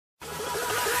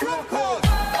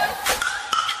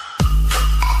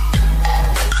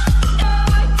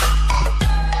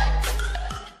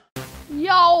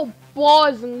Yo,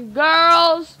 boys and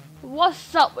girls,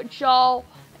 what's up with y'all?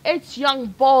 It's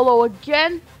YoungBaller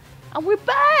again, and we're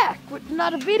back with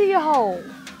another video.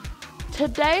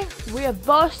 Today we are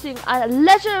versing a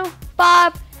Legend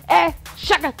 5 Air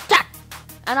Shaqa attack,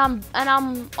 and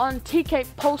I'm on TK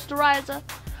Posterizer,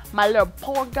 my little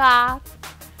poor guy.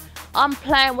 I'm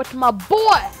playing with my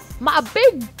boy, my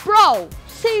big bro,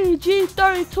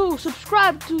 CG32.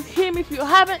 Subscribe to him if you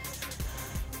haven't.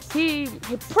 He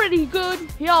pretty good.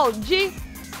 He OG.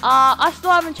 I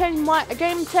still haven't changed my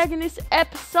game tag in this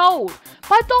episode,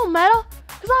 but it don't matter,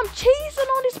 cause I'm cheesing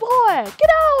on this boy. Get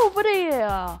over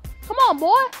there. Come on,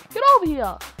 boy. Get over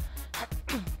here.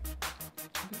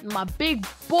 My big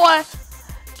boy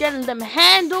getting them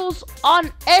handles on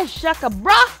Shaqa,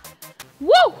 bruh.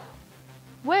 Woo!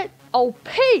 With OP.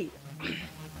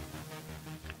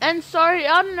 And sorry,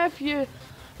 I don't know if you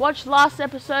watched last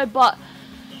episode, but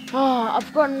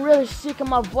I've gotten really sick and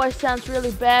my voice sounds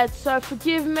really bad, so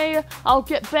forgive me. I'll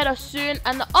get better soon,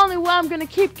 and the only way I'm gonna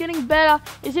keep getting better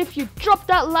is if you drop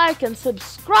that like and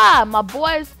subscribe, my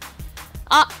boys.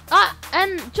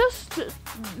 And just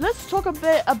let's talk a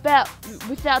bit about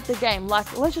without the game.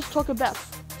 Like, let's just talk about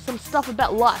some stuff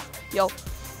about life, yo.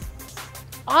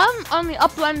 I'm only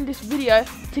uploading this video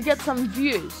to get some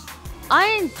views. I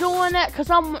ain't doing it because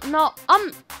I'm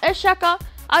Shaqa.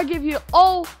 I give you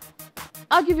all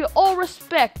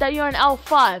respect that you're an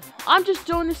L5. I'm just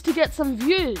doing this to get some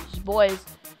views, boys.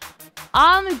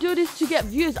 I only do this to get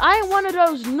views. I ain't one of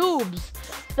those noobs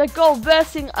that go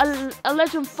versing a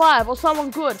Legend 5 or someone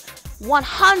good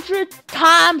 100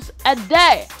 times a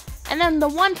day, and then the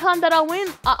one time that I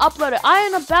win, I upload it. I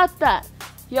ain't about that,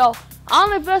 yo. I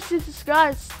only versus this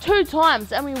guy 2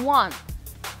 times and we won.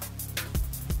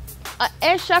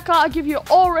 Shaqa, I give you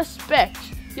all respect.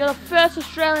 You're the first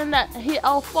Australian that hit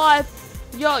L5.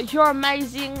 You're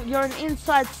amazing. You're an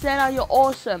inside center. You're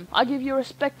awesome. I give you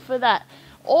respect for that.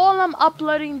 All I'm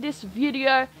uploading this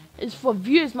video is for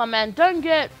views, my man. Don't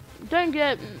get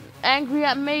angry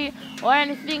at me or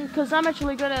anything, cause I'm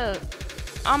actually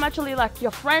like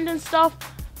your friend and stuff.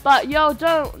 But yo,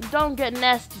 don't get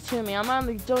nasty to me. I'm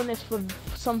only doing this for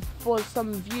some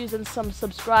views and some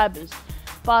subscribers.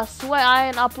 But I swear I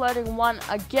ain't uploading one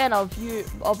again of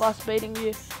us beating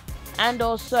you. And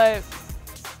also,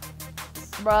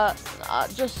 bruh,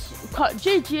 just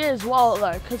GG as well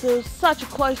though, cause it was such a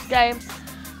close game.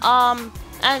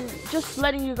 And just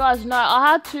letting you guys know,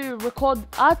 I had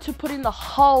to put in the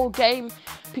whole game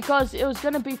because it was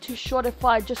gonna be too short if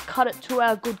I just cut it to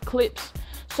our good clips.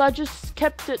 So I just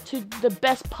kept it to the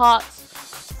best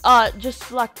parts,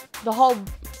 just like the whole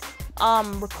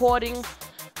recording.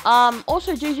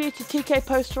 Also GG to TK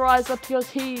Posterizer because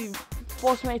he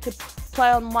forced me to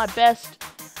play on my best.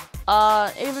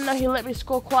 Even though he let me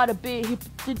score quite a bit, he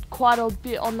did quite a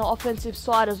bit on the offensive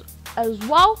side as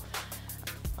well.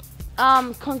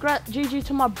 GG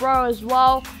to my bro as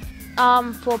well,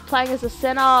 for playing as a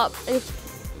center.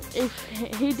 If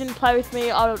he didn't play with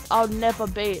me, I'll never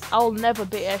beat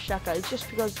Shaqa. It's just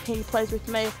because he plays with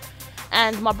me,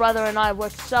 and my brother and I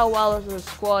work so well as a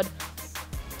squad.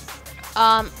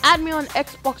 Add me on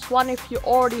Xbox One if you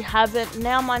already haven't.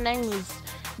 Now my name is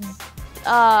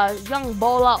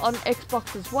YoungBaller on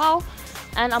Xbox as well,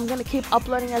 and I'm gonna keep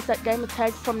uploading as that gamer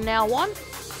tag from now on.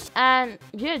 And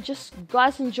yeah, just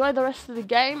guys, enjoy the rest of the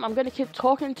game. I'm gonna keep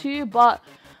talking to you, but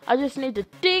I just need to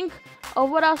think of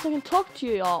what else I can talk to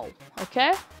you all.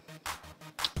 Okay.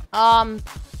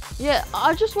 Yeah,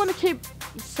 I just want to keep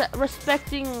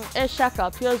respecting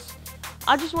Shaqa because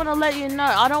I just want to let you know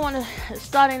I don't want to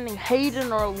start any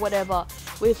hating or whatever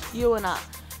with you and I.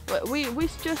 We're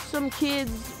just some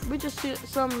kids. We're just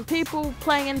some people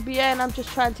playing NBA, and I'm just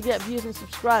trying to get views and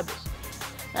subscribers.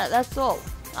 That's all.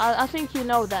 I think you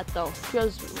know that though,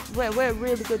 because we're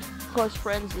really good close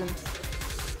friends, and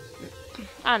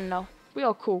I don't know, we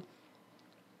all cool.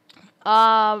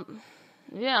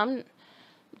 Yeah,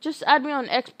 just add me on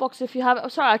Xbox if you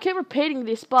haven't. Sorry, I keep repeating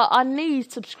this, but I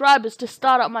need subscribers to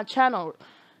start up my channel.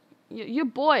 You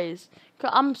boys,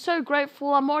 I'm so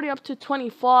grateful. I'm already up to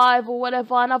 25 or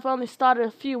whatever, and I've only started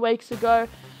a few weeks ago.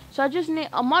 So I just need,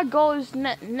 my goal is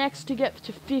next to get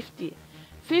to 50.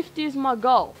 50 is my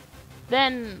goal.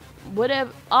 Then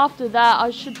whatever after that,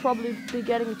 I should probably be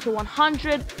getting to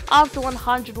 100. After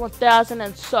 100, 1000,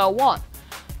 and so on.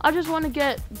 I just want to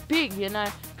get big, you know,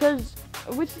 because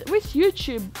with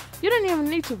YouTube, you don't even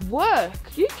need to work.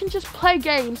 You can just play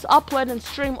games, upload and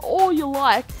stream all you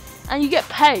like, and you get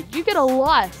paid. You get a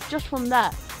life just from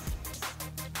that.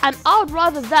 And I would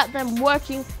rather that than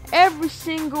working every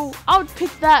single, I would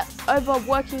pick that over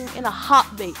working in a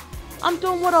heartbeat. I'm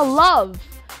doing what I love,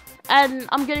 and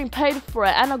I'm getting paid for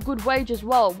it, and a good wage as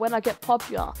well when I get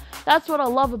popular. That's what I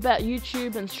love about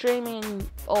YouTube and streaming and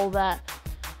all that.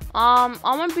 I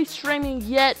won't be streaming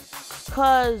yet,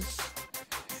 cause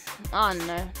I don't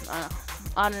know,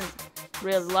 I don't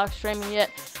really like streaming yet.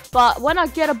 But when I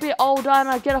get a bit older and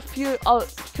I get a few,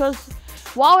 because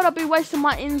why would I be wasting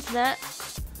my internet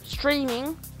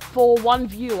streaming for one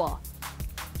viewer?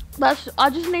 I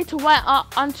just need to wait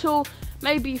until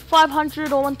maybe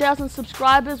 500 or 1,000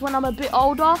 subscribers when I'm a bit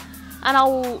older, and I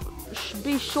will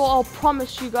be sure, I'll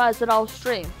promise you guys that I'll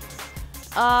stream.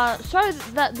 Sorry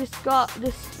that this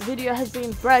video has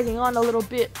been dragging on a little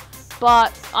bit,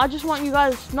 but I just want you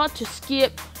guys not to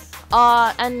skip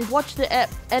and watch the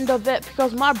end of it,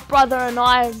 because my brother and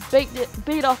I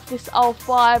beat off this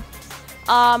L5.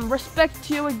 Respect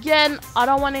to you again. I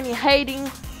don't want any hating.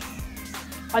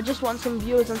 I just want some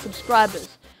viewers and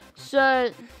subscribers.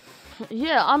 So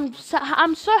yeah, I'm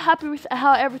so happy with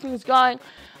how everything's going.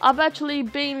 I've actually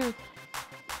been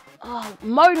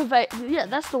motivated. Yeah,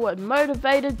 that's the word.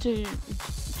 Motivated to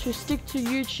stick to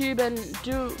YouTube and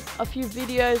do a few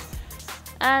videos.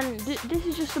 And this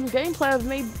is just some gameplay of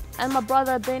me and my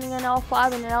brother beating an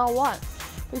L5 and an L1,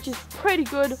 which is pretty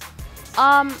good.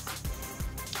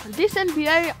 This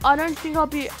NBA, I don't think I'll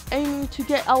be aiming to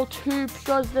get L2,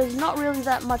 because there's not really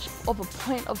that much of a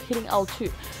point of hitting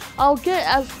L2. I'll get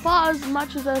as far as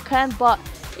much as I can, but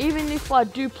even if I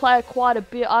do play quite a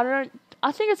bit, I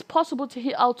think it's possible to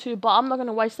hit L2, but I'm not going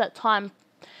to waste that time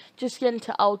just getting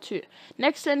to L2.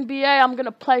 Next NBA, I'm going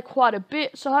to play quite a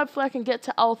bit, so hopefully I can get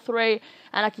to L3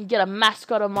 and I can get a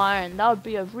mascot of my own. That would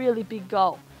be a really big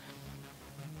goal.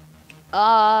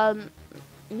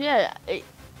 Yeah,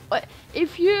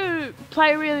 if you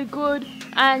play really good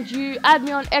and you add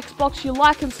me on Xbox, you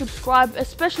like and subscribe,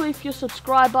 especially if you're a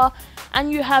subscriber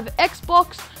and you have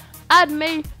Xbox, add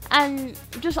me and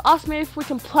just ask me if we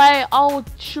can play.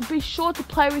 Should be sure to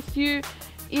play with you.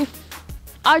 If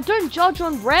I don't judge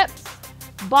on rep,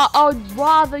 but I would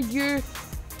rather you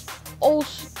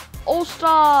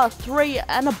All-Star 3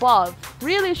 and above.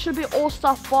 Really, it should be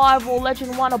All-Star 5 or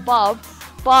Legend 1 above,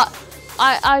 but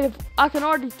I can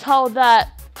already tell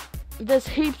that there's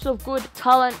heaps of good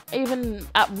talent even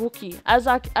at rookie. As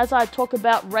I talk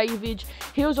about Ravage,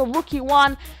 he was a rookie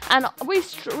 1 and we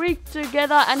streaked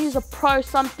together, and he's a pro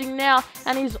something now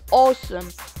and he's awesome.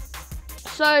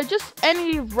 So just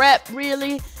any rep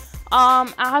really.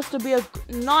 It has to be a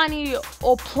 90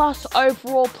 or plus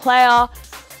overall player.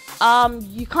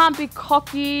 You can't be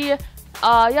cocky. You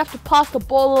have to pass the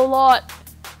ball a lot,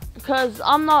 because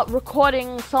I'm not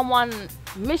recording someone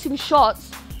missing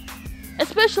shots,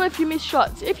 especially if you miss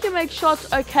shots. If you make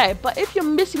shots, okay, but if you're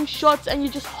missing shots and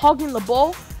you're just hogging the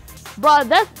ball, bro,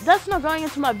 that's not going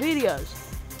into my videos.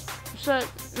 So,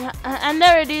 and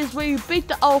there it is, where you beat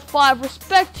the L5.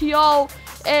 Respect to y'all,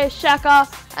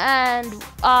 shaqa and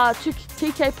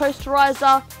TK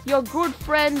Posterizer, your good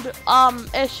friend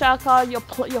shaqa,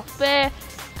 you're fair,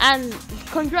 and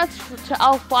congrats to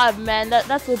L5, man.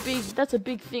 That's a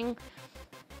big thing.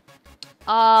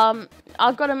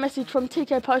 I got a message from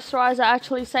TK Posterizer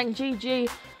actually saying GG,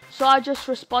 so I just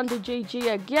responded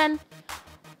GG again.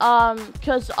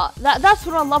 Because that's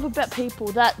what I love about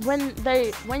people, that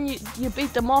when you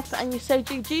beat them off and you say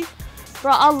GG,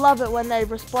 bro, I love it when they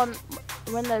respond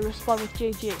with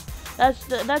GG.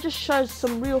 That just shows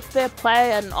some real fair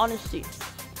play and honesty.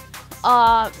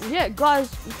 Yeah,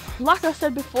 guys, like I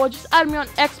said before, just add me on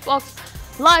Xbox,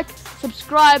 like,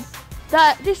 subscribe.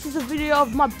 This is a video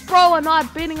of my bro and I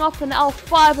beating off an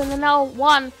L5 and an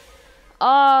L1.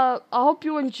 I hope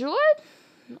you enjoyed,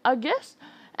 I guess.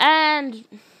 And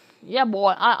yeah,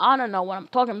 boy, I don't know what I'm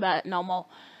talking about no more.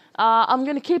 I'm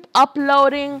gonna keep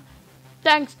uploading.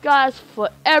 Thanks, guys, for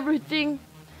everything.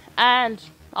 And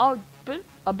I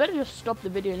better just stop the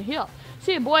video in here.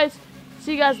 See you, boys.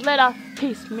 See you guys later.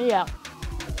 Peace me out.